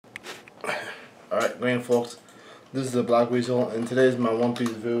Alright, great folks, this is the BlackWeasel, and today is my One Piece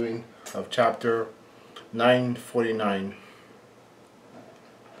viewing of chapter 949.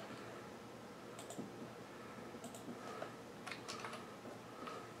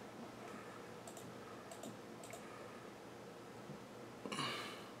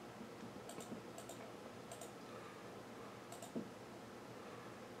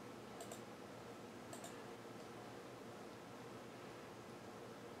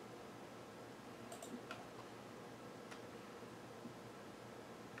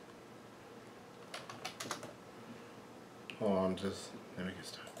 Hold on, let me get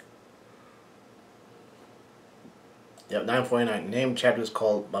started. Yep, 949. Name chapter is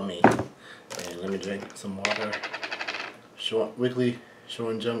called Mummy. And let me drink some water. Weekly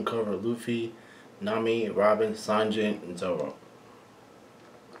Shonen Jump cover Luffy, Nami, Robin, Sanjin, and Zoro.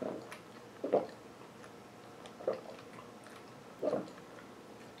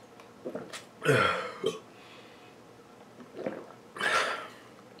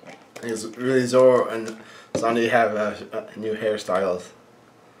 It's really Zoro and Sanjin have new hairstyles.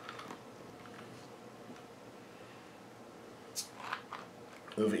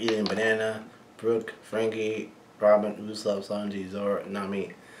 Luffy eating banana, Brooke, Frankie, Robin, Usopp, Sanji, Zoro,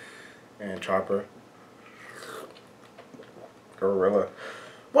 Nami, and Chopper. Gorilla.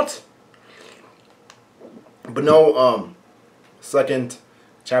 What? But no, second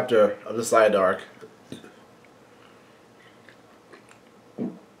chapter of the side arc.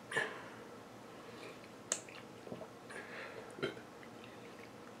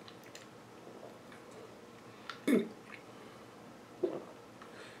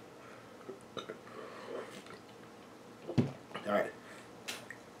 Alright.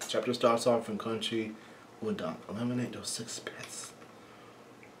 Chapter starts off in country Udon. Eliminate those 6 pets.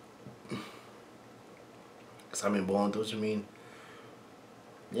 Cause I mean bullet, what you mean?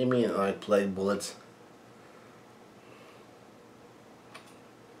 You mean like plague bullets?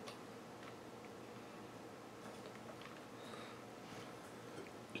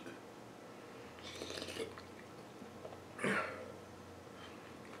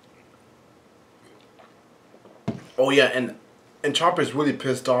 Oh yeah, and Chopper's really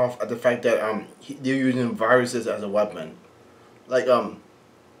pissed off at the fact that they're using viruses as a weapon. Like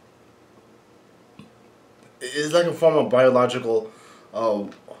it's like a form of biological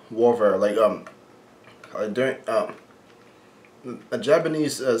warfare. Like during the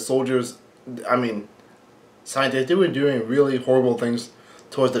Japanese soldiers, I mean scientists, they were doing really horrible things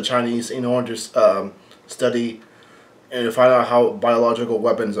towards the Chinese in order to study and find out how biological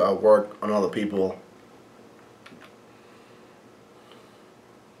weapons work on other people.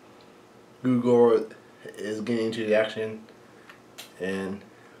 Google is getting into the action, and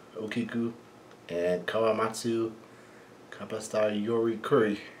Okiku and Kawamatsu, Kapasta, Yori,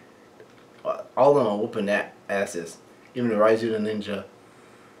 Kuri, all of them are whooping that asses. Even the Raizu the Ninja.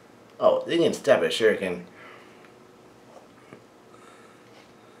 Oh, they can stab a shuriken.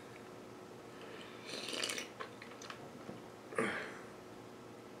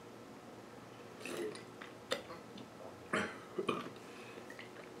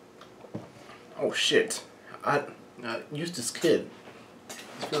 Oh shit! I used this kid.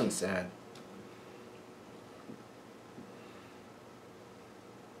 He's feeling sad.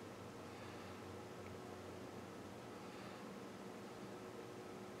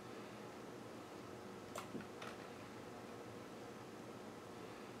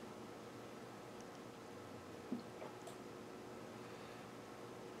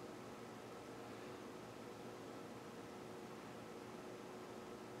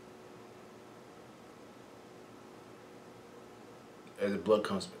 As the blood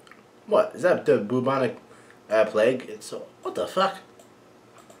comes. What? Is that the bubonic plague? It's so. What the fuck?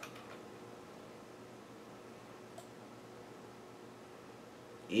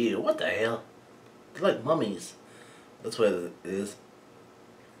 Ew, what the hell? They're like mummies. That's what it is.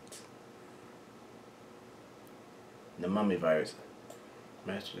 The mummy virus.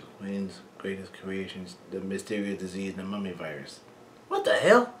 Master of the Queen's greatest creations. The mysterious disease, the mummy virus. What the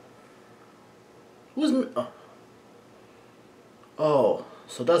hell? Who's. Oh,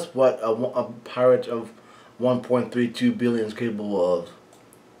 so that's what a pirate of 1.32 billion is capable of.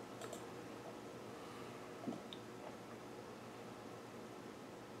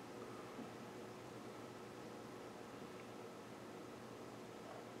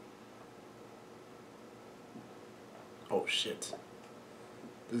 Oh shit.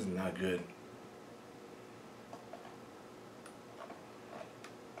 This is not good.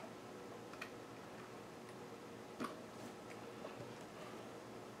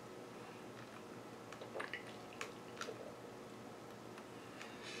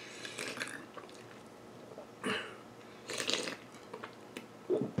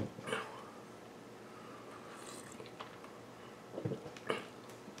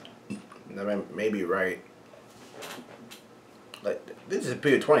 I mean, maybe right. Like, this is a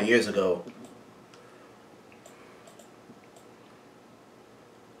period 20 years ago.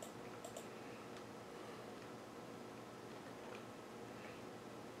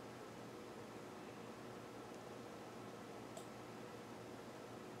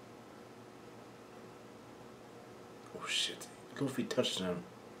 Oh shit. Luffy touched him.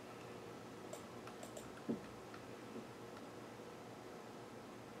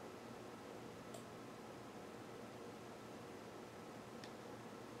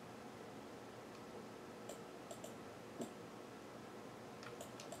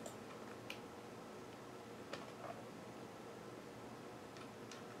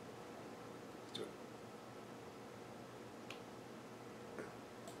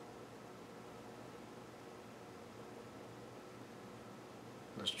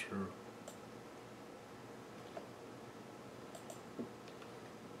 That's true.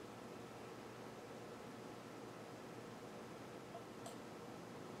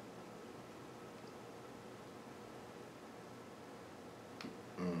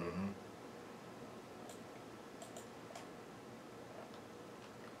 Mm-hmm.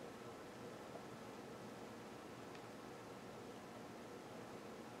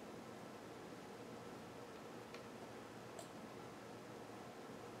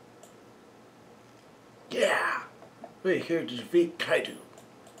 Yeah! We're here to defeat Kaido.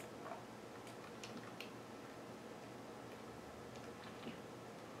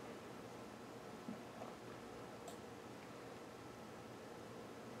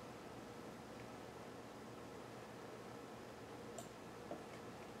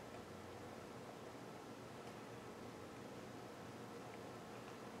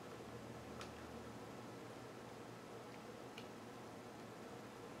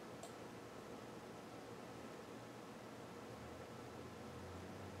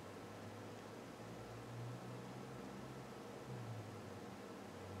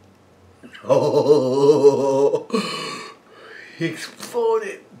 Oh, he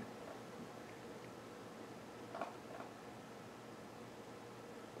exploded.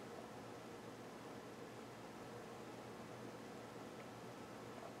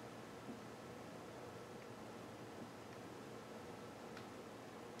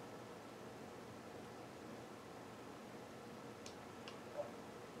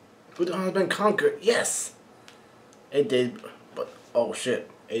 Udon has been conquered. Yes. 8 days, but oh shit.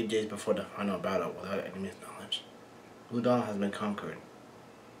 8 days before the final battle without enemy's knowledge. Udon has been conquered.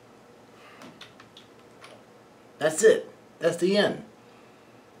 That's it. That's the end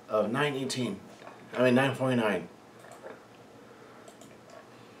of 918. I mean 949.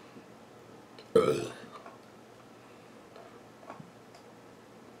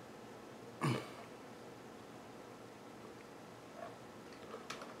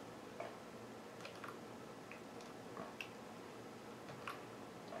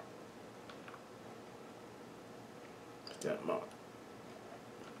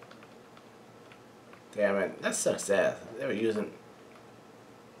 Damn it, that sucks ass. They were using.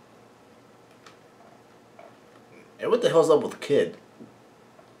 Hey, what the hell's up with the kid?